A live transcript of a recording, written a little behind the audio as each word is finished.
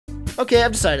Okay,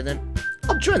 I've decided then.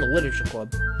 I'll join the literature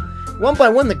club. One by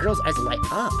one, the girl's eyes light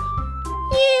up.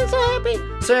 Yeah, I'm so happy.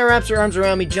 Sarah wraps her arms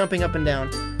around me, jumping up and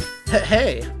down.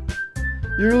 Hey,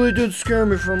 you really did scare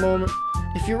me for a moment.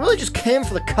 If you really just came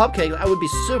for the cupcake, I would be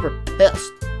super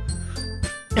pissed.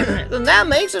 Then that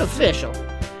makes it official.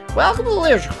 Welcome to the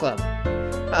literature club.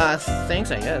 Thanks,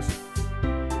 I guess.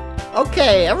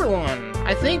 Okay, everyone.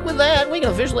 I think with that, we can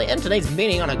officially end today's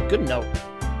meeting on a good note.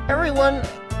 Everyone,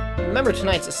 remember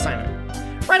tonight's assignment.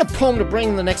 Write a poem to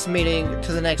bring the next meeting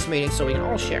to the next meeting so we can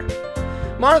all share.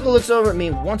 Monica looks over at me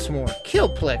once more.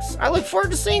 Kilplix, I look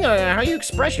forward to seeing how you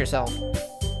express yourself.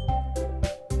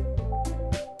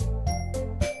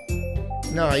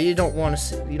 No, you don't want to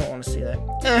see. You don't want to see that.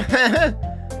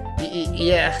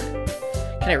 Yeah.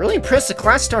 Can I really impress the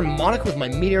class star Monica with my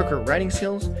mediocre writing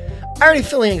skills? I already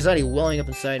feel the anxiety welling up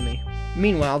inside me.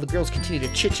 Meanwhile, the girls continue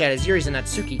to chit-chat as Yuri's and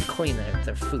Natsuki clean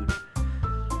their food.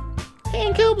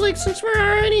 Hey, Kilplix, since we're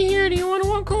already here, do you want to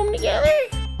walk home together?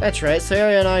 That's right,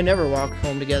 Sarah and I never walk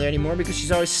home together anymore because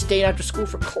she's always stayed after school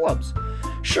for clubs.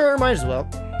 Sure, might as well.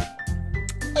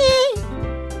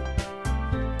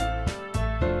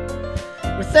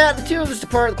 With that, the two of us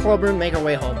depart the club room and make our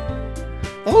way home.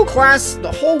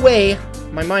 The whole way,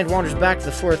 my mind wanders back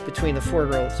and forth between the four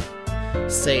girls.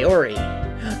 Sayori,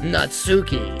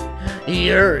 Natsuki,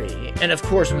 Yuri, and of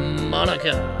course,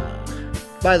 Monica.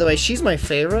 By the way, she's my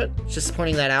favorite, just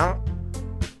pointing that out.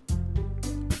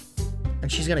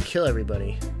 And she's gonna kill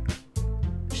everybody.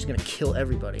 She's gonna kill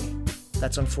everybody.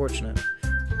 That's unfortunate.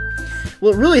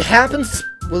 Will it really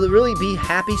be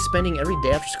happy spending every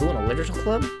day after school in a literature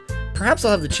club? Perhaps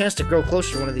I'll have the chance to grow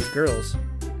closer to one of these girls.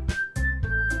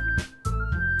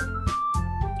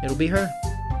 It'll be her.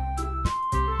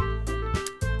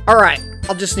 Alright,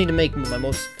 I'll just need to make the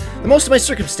most of my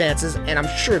circumstances, and I'm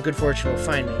sure good fortune will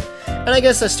find me. And I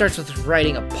guess that starts with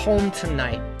writing a poem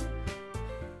tonight.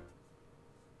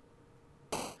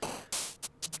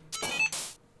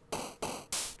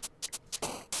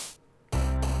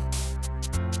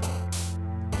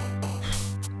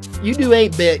 You do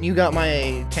 8-bit, and you got my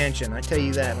attention, I tell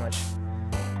you that much.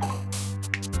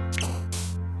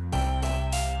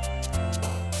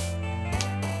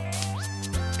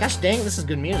 Gosh dang, this is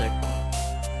good music.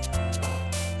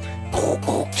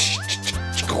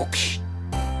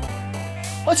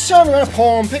 Let's try to write a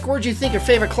poem. Pick words you think your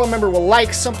favorite club member will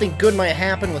like. Something good might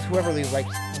happen with whoever they like.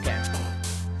 Okay.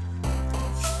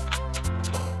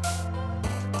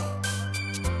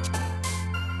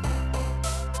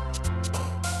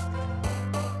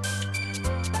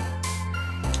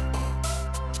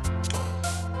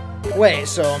 Wait,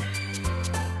 so...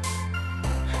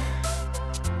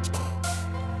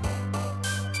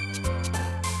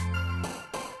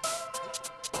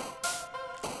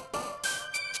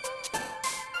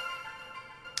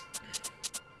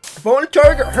 if I want to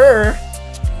target her,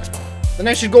 then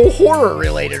I should go horror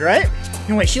related, right?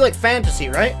 Anyway, she like fantasy,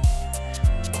 right?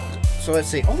 So let's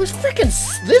see. Oh,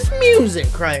 this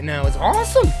music right now is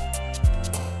awesome.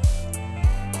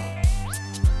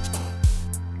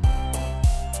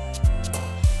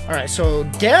 All right, so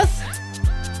death.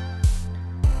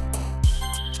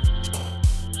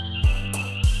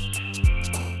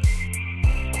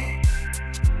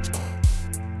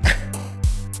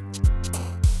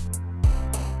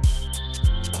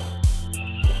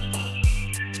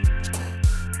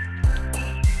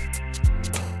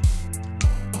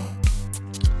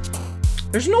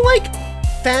 There's no, like,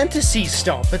 fantasy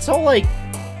stuff. It's all, like...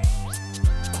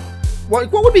 What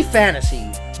would be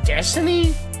fantasy?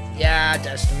 Destiny? Yeah,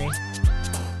 Destiny.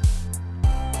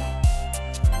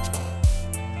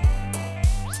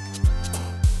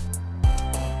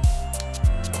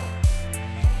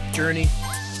 Journey.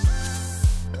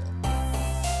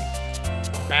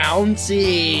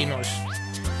 Bouncy. No.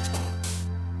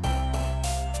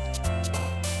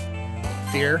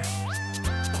 Fear.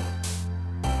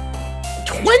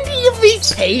 20 of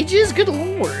these pages? Good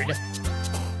lord.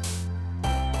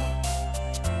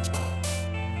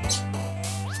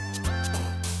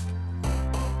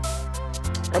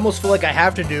 I almost feel like I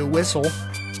have to do whistle.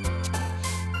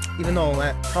 Even though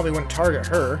that probably wouldn't target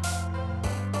her.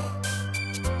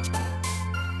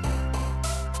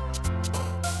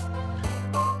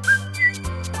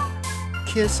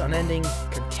 Kiss, unending,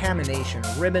 contamination,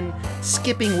 ribbon,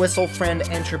 skipping, whistle, friend,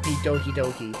 entropy, Doki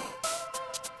Doki.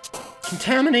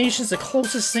 Contamination's the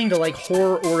closest thing to, like,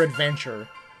 horror or adventure.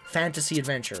 Fantasy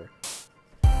adventure.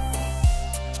 I'm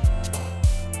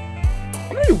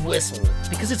gonna do whistle,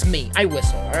 because it's me. I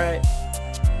whistle, alright?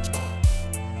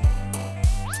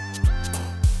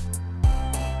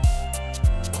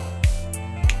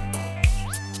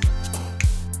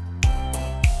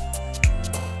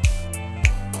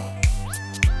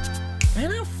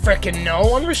 Man, I don't frickin'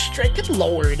 know. Unrestricted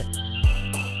Lord.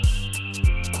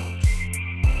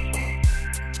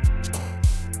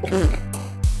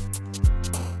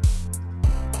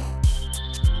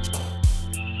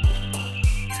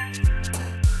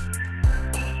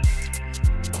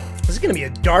 This is gonna be a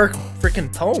dark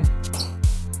frickin' poem.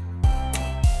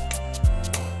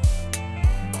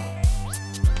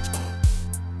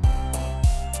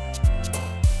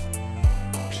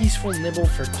 Peaceful nibble,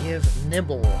 forgive,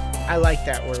 nibble. I like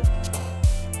that word.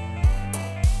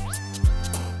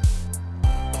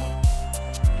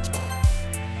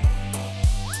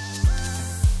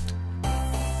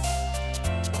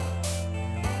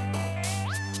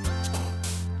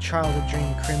 Childhood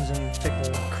dream, crimson,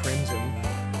 fickle, crimson.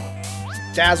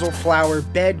 Dazzle flower,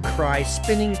 bed cry,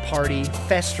 spinning party,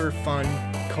 fester fun,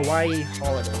 kawaii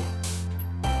holiday.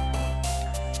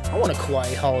 I want a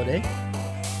kawaii holiday.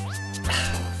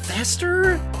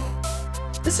 Fester?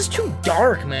 This is too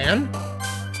dark, man.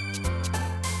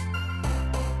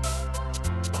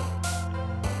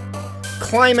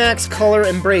 Climax, color,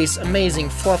 embrace, amazing,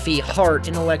 fluffy, heart,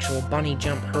 intellectual, bunny,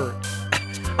 jump, hurt.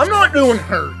 I'm not doing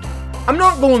hurt. I'm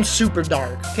not going super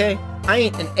dark, okay? I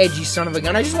ain't an edgy son of a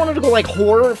gun. I just wanted to go like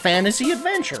horror, fantasy,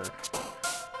 adventure.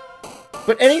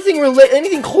 But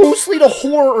anything closely to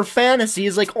horror or fantasy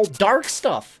is like all dark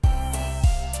stuff.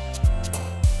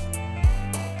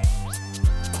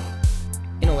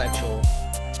 Intellectual.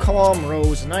 Calm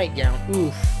rose nightgown.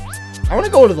 Oof. I want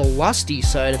to go to the lusty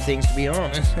side of things, to be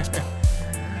honest.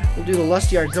 We'll do the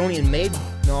lusty Argonian maid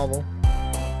novel.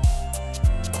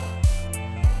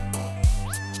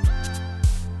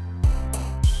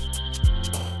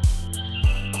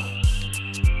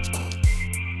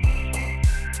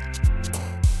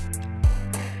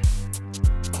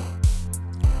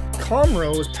 Calm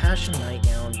rose, passion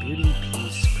nightgown, beauty,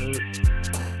 peace, skirt,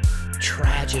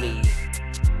 tragedy.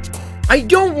 I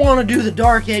don't want to do the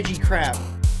dark, edgy crap,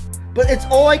 but it's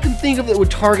all I can think of that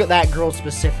would target that girl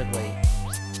specifically.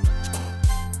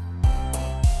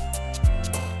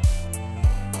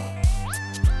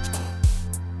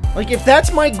 Like, if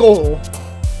that's my goal,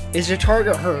 is to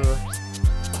target her,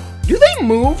 do they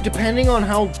move depending on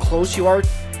how close you are?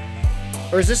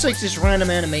 Or is this like just random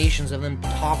animations of them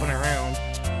hopping around?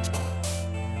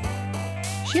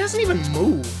 She hasn't even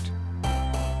moved.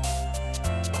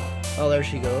 Oh, there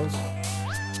she goes.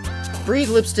 Breathe,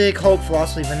 lipstick, hope,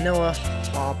 philosophy, vanilla,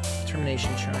 hop,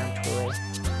 determination, charm, twirl.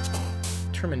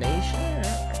 Termination?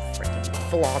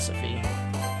 Philosophy.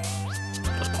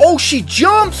 Oh, she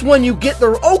jumps when you get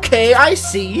the... Okay, I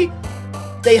see.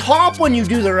 They hop when you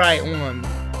do the right one.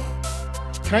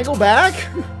 Can I go back?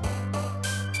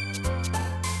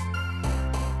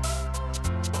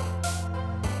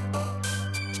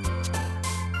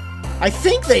 I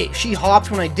think she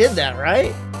hopped when I did that,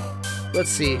 right? Let's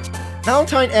see.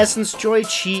 Valentine Essence, Joy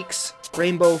Cheeks,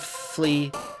 Rainbow Flea,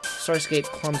 Starscape,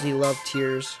 Clumsy, Love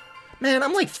Tears. Man,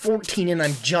 I'm like 14 and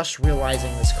I'm just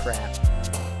realizing this crap.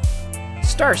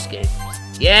 Starscape.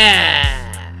 Yeah!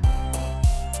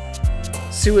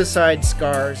 Suicide,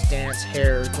 Scars, Dance,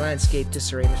 Hair, Landscape,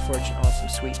 Disarray, Misfortune, Awesome,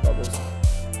 Sweet Bubbles.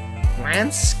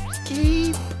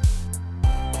 Landscape?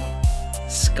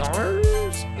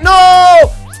 Scars?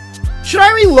 No! Should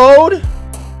I reload?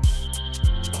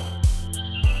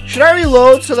 Should I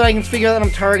reload so that I can figure out that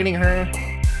I'm targeting her?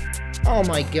 Oh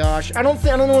my gosh. I don't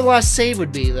know what the last save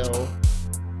would be, though.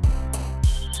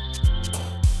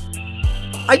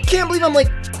 I can't believe I'm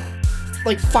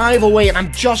like 5 away and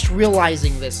I'm just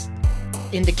realizing this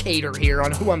indicator here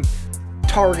on who I'm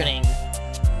targeting.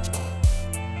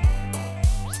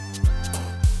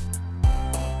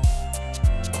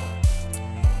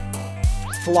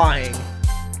 Flying.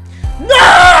 No!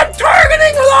 I'm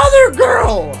targeting the other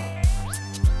girl!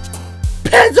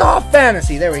 Heads off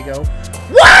fantasy. There we go.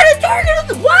 What? I'm targeting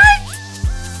the... What?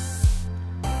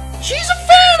 She's a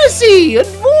fantasy! And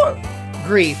more...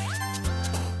 Grief.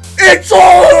 It's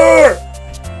over!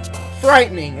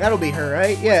 Frightening. That'll be her,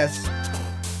 right? Yes.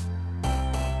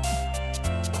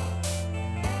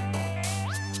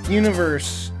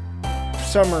 Universe.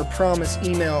 Summer. Promise.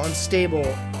 Email. Unstable.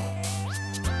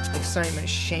 Excitement.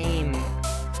 Shame.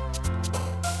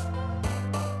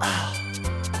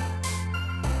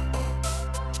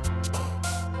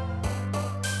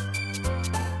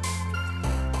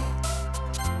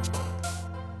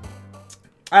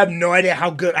 I have no idea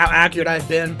how accurate I've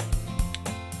been.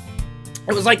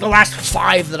 It was like the last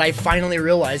 5 that I finally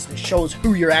realized it shows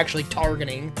who you're actually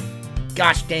targeting.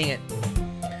 Gosh dang it.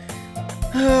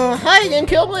 Hi again,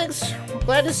 Killblix.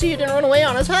 Glad to see you didn't run away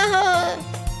on us. Haha.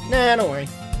 Nah, don't worry.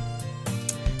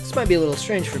 This might be a little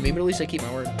strange for me, but at least I keep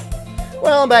my word.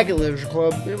 Well, I'm back at Literature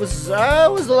Club. I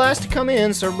was the last to come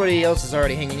in, so everybody else is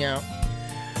already hanging out.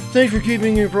 Thanks for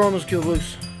keeping your promise,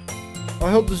 Killplix. I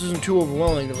hope this isn't too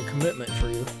overwhelming of a commitment for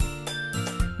you.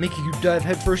 Making you dive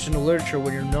headfirst into literature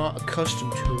when you're not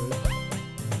accustomed to it.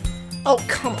 Oh,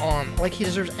 come on. Like he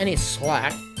deserves any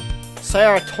slack.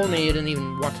 Sayara told me you didn't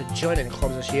even want to join any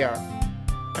clubs this year.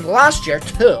 And last year,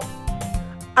 too.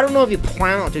 I don't know if you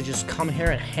plan to just come here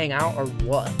and hang out or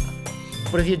what.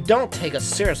 But if you don't take us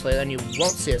seriously, then you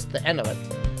won't see us at the end of it.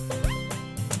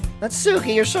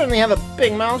 Natsuki, you certainly have a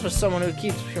big mouth for someone who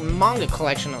keeps your manga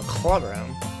collection in a club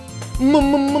room.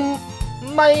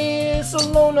 My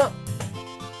Solona.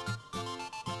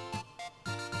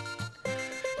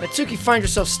 Natsuki finds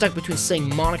herself stuck between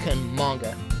saying Monica and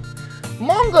manga.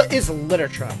 Manga is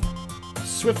literature.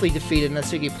 Swiftly defeated,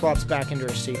 Natsuki plops back into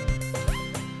her seat.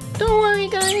 Don't worry,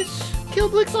 guys.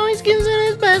 Killplix always gives it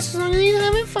his best as long as he's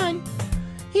having fun.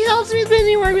 He helps me with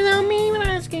busy work without me even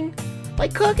asking.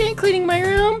 Like cooking, cleaning my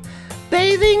room,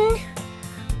 bathing,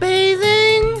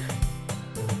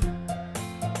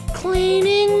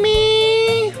 cleaning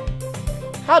me.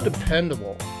 How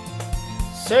dependable.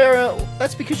 Sarah,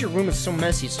 that's because your room is so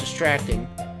messy, it's distracting.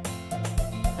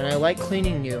 And I like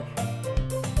cleaning you.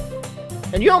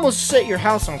 And you almost set your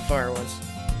house on fire once.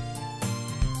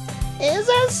 Is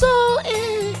that so?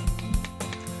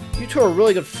 You two are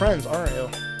really good friends, aren't you?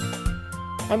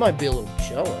 I might be a little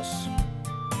jealous.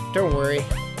 Don't worry.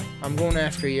 I'm going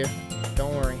after you.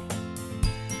 Don't worry.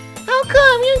 How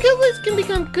come you and Killplix can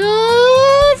become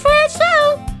good friends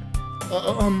too?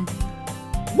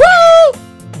 Whoa!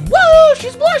 Whoa!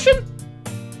 She's blushing!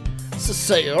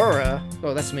 Sayora.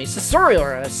 Oh, that's me.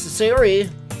 Sayori.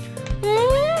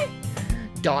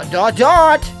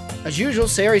 Dot. As usual,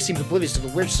 Sayori seems oblivious to the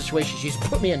weird situation she's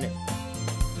put me in.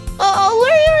 Oh,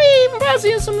 Larry even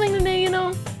passing us something today, you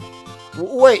know.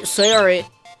 Wait, Sayori.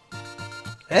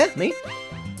 Me?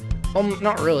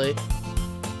 Not really.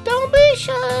 Don't be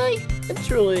shy. It's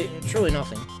really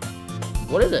nothing.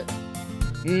 What is it?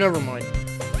 Never mind.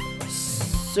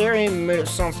 Sayori made it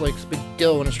sound like it's a big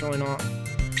deal when it's really not.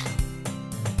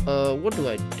 What do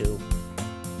I do?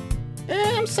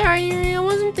 I'm sorry, Yuri, I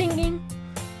wasn't thinking.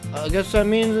 I guess that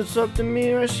means it's up to me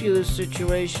to rescue this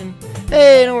situation.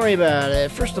 Hey, don't worry about it.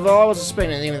 First of all, I wasn't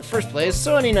expecting anything in the first place,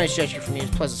 so any nice gesture from you is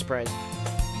a pleasant surprise.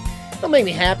 It'll make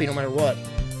me happy no matter what.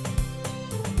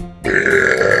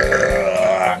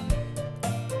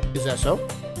 Is that so?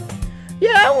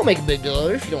 Yeah, I won't make a big deal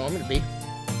of it if you don't want me to be.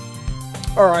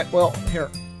 Alright, well, here.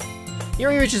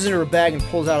 Yuri reaches into her bag and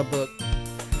pulls out a book.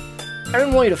 I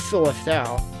didn't want you to feel left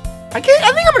out. I think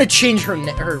I'm gonna change her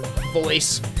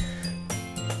voice.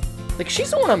 Like,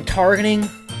 she's the one I'm targeting.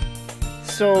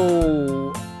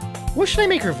 So, what should I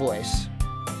make her voice?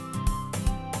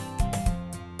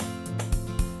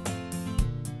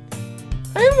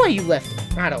 I don't know why you left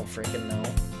it. I don't freaking know.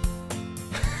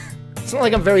 It's not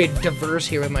like I'm very diverse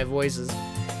here with my voices.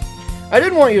 I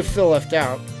didn't want you to feel left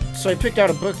out, so I picked out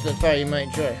a book that I thought you might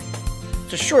enjoy.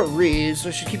 It's a short read, so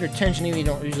it should keep your attention even if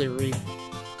you don't usually read.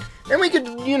 And we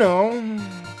could, you know,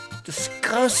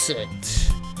 discuss it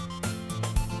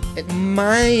at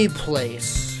my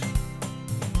place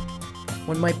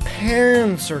when my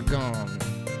parents are gone.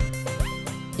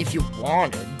 If you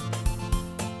wanted.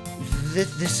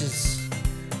 This is...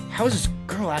 How is this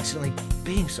girl accidentally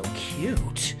being so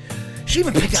cute? She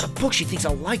even picked out a book she thinks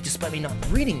I'll like despite me not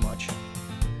reading much.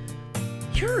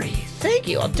 Yuri, thank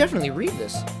you. I'll definitely read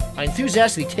this. I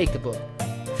enthusiastically take the book.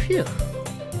 Phew.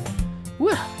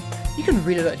 Well, you can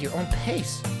read it at your own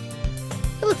pace.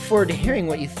 I look forward to hearing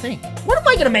what you think. What am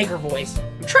I gonna make her voice?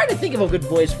 I'm trying to think of a good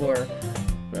voice for her.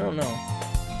 I don't know.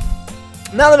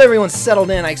 Now that everyone's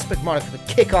settled in, I expect Monica to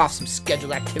kick off some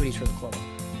scheduled activities for the club.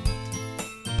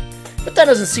 But that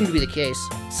doesn't seem to be the case.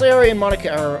 Sayori and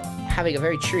Monica are having a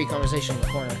very cheery conversation in the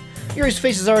corner. Yuri's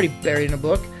face is already buried in a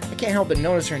book. I can't help but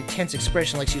notice her intense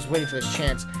expression like she's waiting for this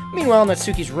chance. Meanwhile,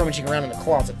 Natsuki's rummaging around in the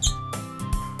closet.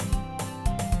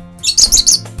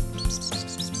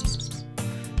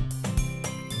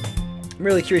 I'm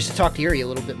really curious to talk to Yuri a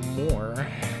little bit more.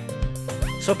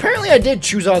 So apparently I did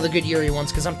choose all the good Yuri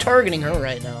ones because I'm targeting her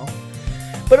right now.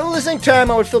 But at the same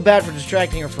time, I would feel bad for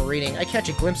distracting her from reading. I catch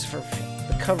a glimpse of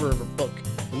the cover of her book.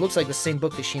 It looks like the same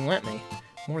book that she lent me.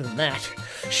 More than that,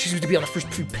 she seems to be on the first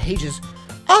few pages.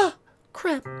 Ah!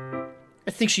 Crap.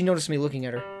 I think she noticed me looking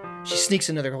at her. She sneaks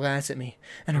another glance at me,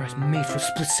 and her eyes made for a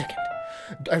split second.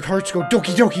 Our hearts go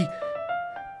Doki Doki,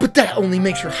 but that only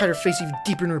makes her hide her face even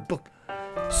deeper in her book.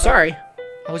 Sorry,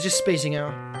 I was just spacing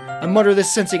out. I mutter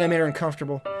this, sensing I made her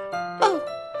uncomfortable. Oh,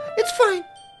 it's fine.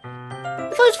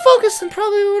 If I was focused, then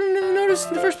probably wouldn't have noticed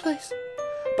in the first place.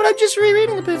 But I'm just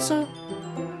rereading a bit, so...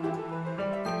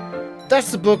 That's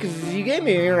the book you gave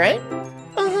me, right?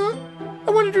 Uh-huh.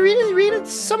 I wanted to read it,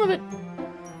 some of it.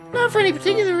 Not for any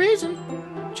particular reason.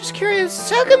 Just curious,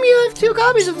 how come you have 2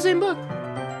 copies of the same book?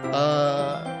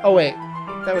 Oh wait.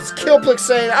 That was Killplix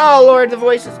saying, oh lord, the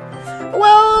voices.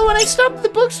 Well, when I stopped at the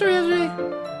bookstore yesterday.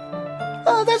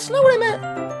 Oh, that's not what I meant.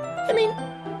 I mean,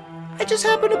 I just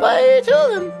happened to buy 2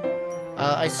 of them.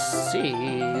 I see.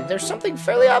 There's something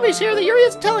fairly obvious here that Yuri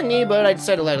isn't telling me, but I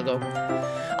decided to let it go.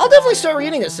 I'll definitely start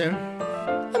reading it soon.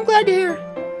 I'm glad to hear.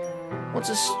 Once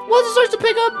it starts to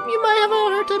pick up, you might have a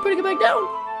hard time putting it back down.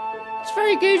 It's a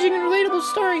very engaging and relatable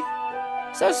story.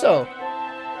 Is that so?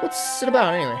 What's it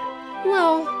about, anyway?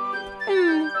 Well,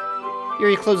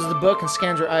 Yuri closes the book and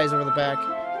scans her eyes over the back.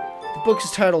 The book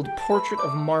is titled Portrait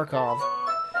of Markov.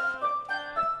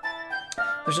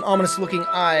 There's an ominous-looking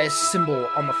eye symbol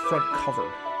on the front cover.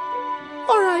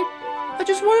 Alright, I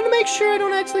just wanted to make sure I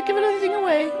don't actually give anything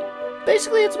away.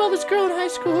 Basically, it's about this girl in high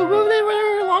school who moved in with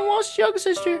her long-lost younger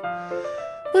sister.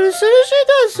 But as soon as she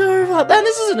does so, her life... Man,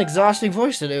 this is an exhausting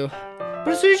voice to do. But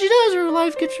as soon as she does, her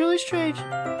life gets really strange.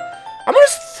 I'm gonna...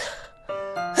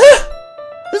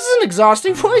 This is an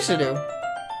exhausting voice to do.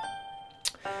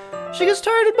 She gets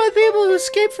targeted by people who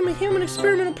escape from a human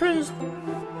experimental prison.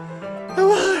 And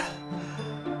while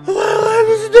life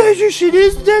is in danger, she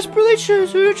desperately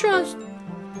chooses who to trust.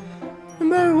 No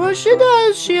matter what she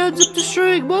does, she ends up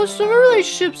destroying most of her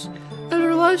relationships, and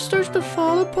her life starts to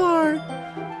fall apart.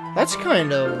 That's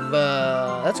kind of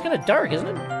dark, isn't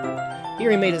it?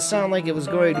 Yuri made it sound like it was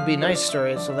going to be a nice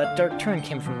story, so that dark turn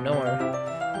came from nowhere.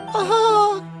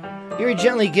 Aha! Yuri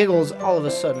gently giggles all of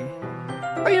a sudden.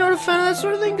 Are you not a fan of that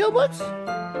sort of thing, Gilblix?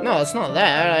 No, it's not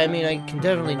that. I mean, I can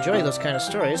definitely enjoy those kind of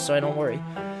stories, so I don't worry.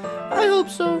 I hope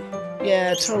so.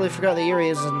 Yeah, I totally forgot that Yuri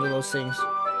is into those things.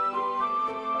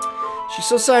 She's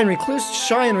so shy and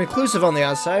reclusive on the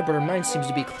outside, but her mind seems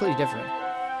to be completely different.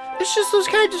 It's just those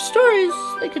kinds of stories.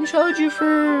 They can challenge you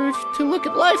to look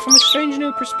at life from a strange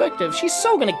new perspective. She's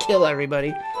so gonna kill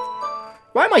everybody.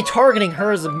 Why am I targeting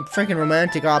her as a freaking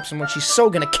romantic option when she's so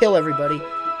gonna kill everybody?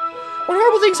 When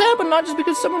horrible things happen, not just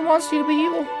because someone wants you to be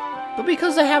evil, but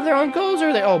because they have their own goals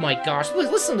or they... Oh my gosh,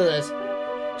 listen to this.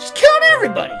 She's killing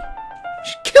everybody.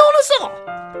 She's killing us all.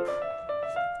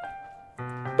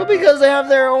 But because they have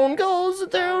their own goals,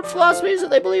 their own philosophies that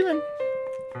they believe in.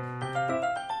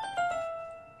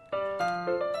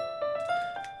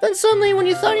 Then suddenly, when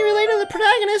you thought you related to the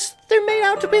protagonist, they're made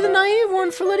out to be the naive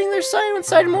one for letting their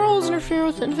side morals interfere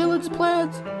with the villain's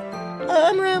plans.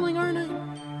 I'm rambling, aren't I?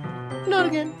 Not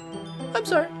again. I'm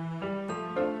sorry.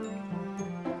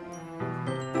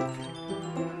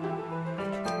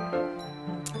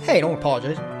 Hey, don't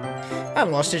apologize. I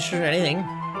haven't lost interest in anything.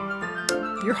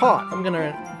 You're hot. I'm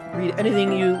gonna read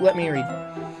anything you let me read.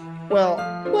 Well,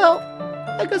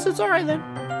 I guess it's alright then.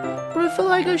 But I feel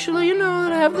like I should let you know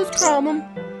that I have this problem.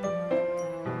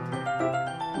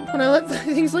 When I let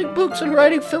things like books and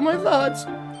writing fill my thoughts,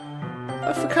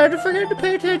 I kind of forget to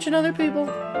pay attention to other people.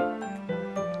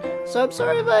 So I'm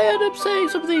sorry if I end up saying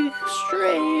something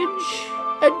strange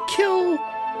and kill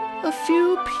a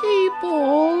few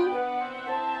people.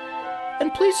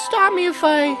 And please stop me if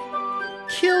I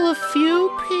kill a few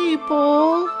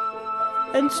people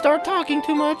and start talking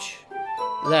too much.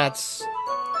 I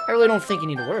really don't think you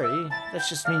need to worry. That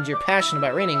just means you're passionate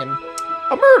about reading and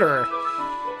a murderer.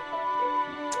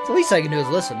 The least I can do is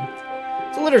listen.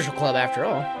 It's a literature club after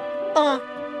all.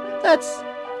 That's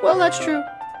true.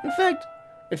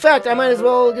 In fact, I might as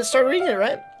well get started reading it,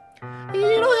 right? You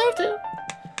don't have to.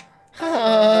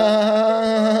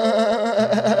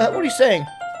 What are you saying?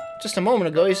 Just a moment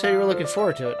ago, you said you were looking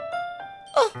forward to it.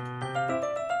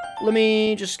 Let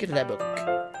me just get to that book.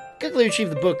 Quickly retrieve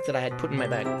the book that I had put in my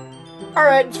bag.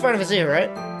 Alright, it's fine if I see it,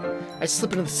 right? I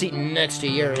slip into the seat next to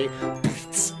Yuri.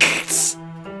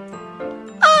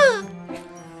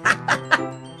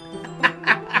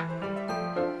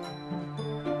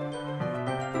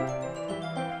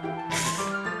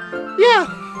 Yeah.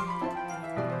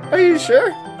 Are you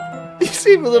sure? You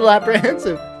seem a little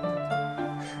apprehensive.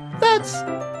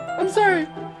 I'm sorry.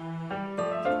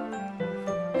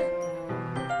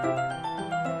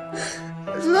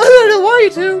 It's not that I don't want you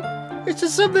to. It's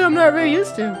just something I'm not very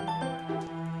used to.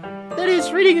 That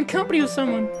is, reading in company with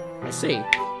someone. I see.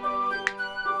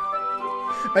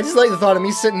 I just like the thought of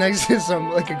me sitting next to a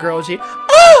girl and she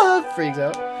freaks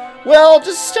out. Well,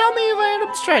 just tell me if I end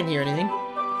up distracting you or anything.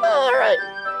 Alright.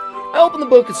 I open the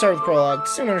book and start with the prologue.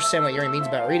 Soon I understand what Yuri means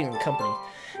about reading in company.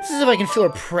 It's as if I can feel her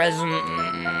presence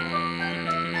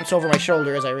over my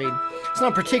shoulder as I read. It's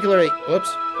not particularly, maybe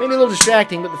a little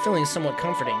distracting, but the feeling is somewhat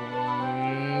comforting.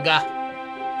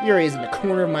 Yuri is in the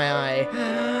corner of my eye.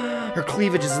 Her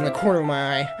cleavage is in the corner of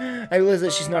my eye. I realize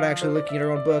that she's not actually looking at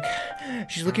her own book.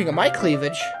 She's looking at my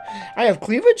cleavage. I have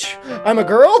cleavage? I'm a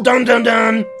girl? Dun dun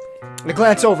dun! I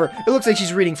glance over. It looks like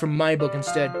she's reading from my book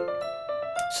instead.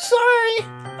 Sorry.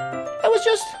 I was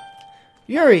just...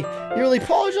 Yuri, you really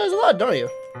apologize a lot, don't you?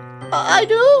 I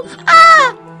do?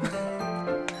 Ah!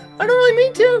 I don't really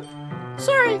mean to.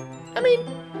 Sorry. I mean...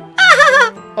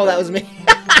 Ah! Oh, that was me.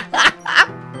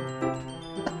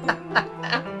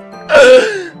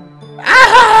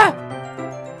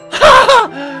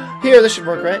 Here, this should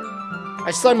work, right?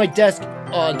 I slide my desk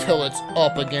until it's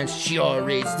up against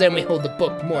Yuri's. Then we hold the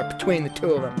book more between the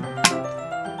two of them.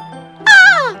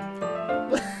 Ah!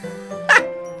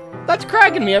 That's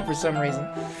cracking me up for some reason.